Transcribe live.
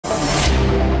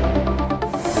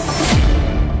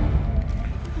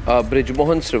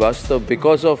Brijmohan Shrivastav,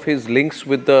 because of his links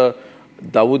with the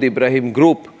Dawood Ibrahim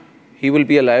group, he will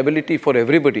be a liability for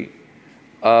everybody.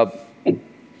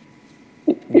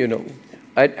 You know,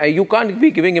 you can't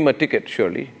be giving him a ticket,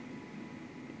 surely.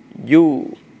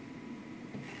 Mr.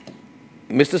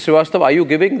 Shrivastav, are you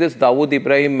giving this Dawood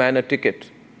Ibrahim man a ticket?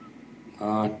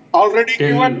 Already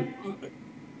given.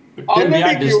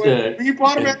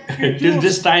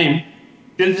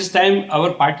 Till this time,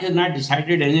 our party has not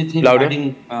decided anything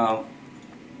regarding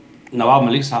Nawab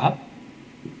Malik Sahab.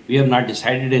 We have not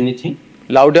decided anything.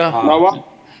 Louder.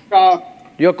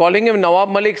 You're calling him Nawab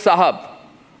Malik Sahab,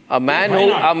 a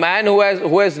man who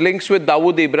has links with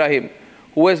Dawood Ibrahim,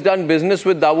 who has done business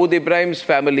with Dawood Ibrahim's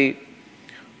family,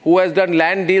 who has done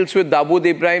land deals with Dawood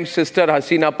Ibrahim's sister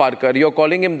Hasina Parkar. You're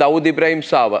calling him Dawood Ibrahim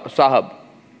Sahab.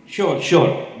 Sure.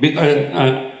 Because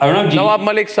Nawab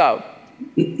Malik Sahab.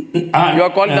 You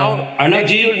are calling now.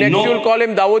 Next you'll call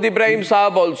him Dawood Ibrahim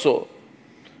Sahab also.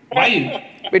 Why?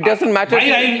 It doesn't matter.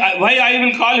 Why I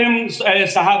will call him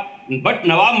Sahab? But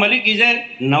Nawab Malik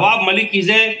is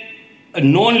a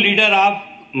known leader of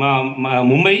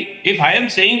Mumbai. If I am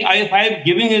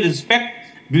giving him respect,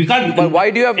 because but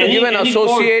why do you have to give an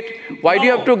associate? Why do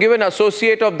you have to give an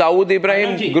associate of Dawood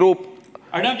Ibrahim group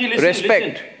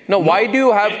respect? No, why do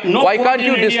you have? Why can't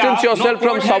you distance yourself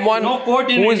from someone who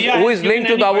is linked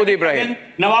to Dawood Ibrahim?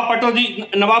 Nawab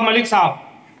Malik Sahab.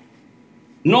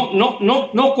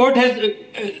 No court has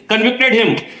convicted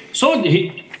him. So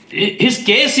his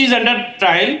case is under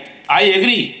trial. I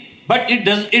agree, but it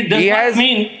does not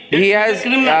mean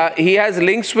he has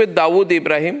links with Dawood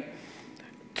Ibrahim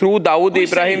through Dawood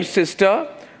Ibrahim's sister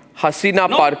Hasina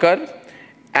Parkar,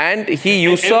 and he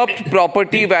usurped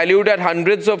property valued at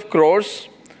hundreds of crores.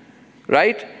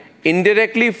 Right?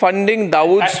 Indirectly funding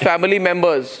Dawood's family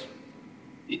members.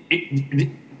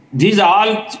 These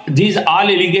are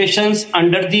allegations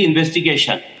under the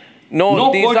investigation.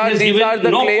 No, these are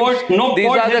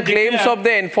the claims of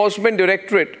the Enforcement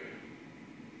Directorate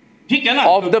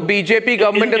of the BJP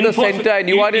government in the center, and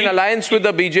you are in alliance with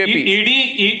the BJP.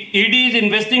 ED is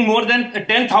investing more than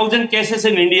 10,000 cases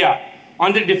in India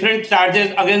on the different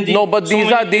charges against the... No, but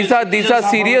these are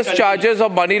serious charges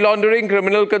of money laundering,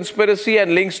 criminal conspiracy,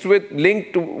 and linked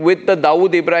with the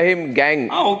Dawood Ibrahim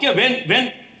gang. Okay,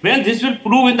 when this will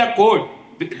prove in the court.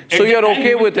 So you're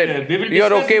okay with it?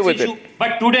 You're okay with it?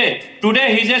 But today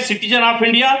he's a citizen of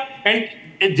India, and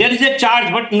there is a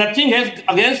charge, but nothing has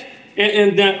against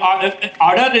the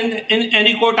order in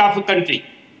any court of the country.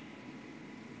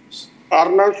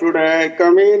 ARNAB, should I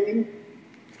come in?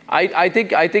 I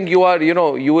think you are,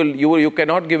 you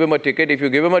cannot give him a ticket. If you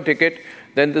give him a ticket,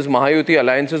 then this Mahayuti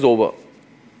alliance is over.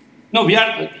 No,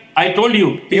 I told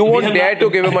you. You won't dare to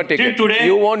give him a ticket.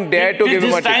 You won't dare to give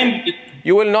him a ticket.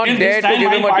 You will not dare to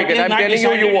give him a ticket. I'm telling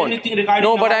you, you won't.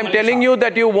 No, but I'm telling you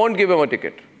that you won't give him a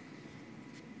ticket.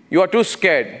 You are too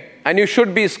scared, and you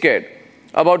should be scared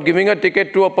about giving a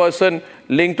ticket to a person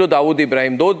linked to Dawood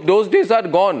Ibrahim. Those days are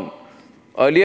gone. Earlier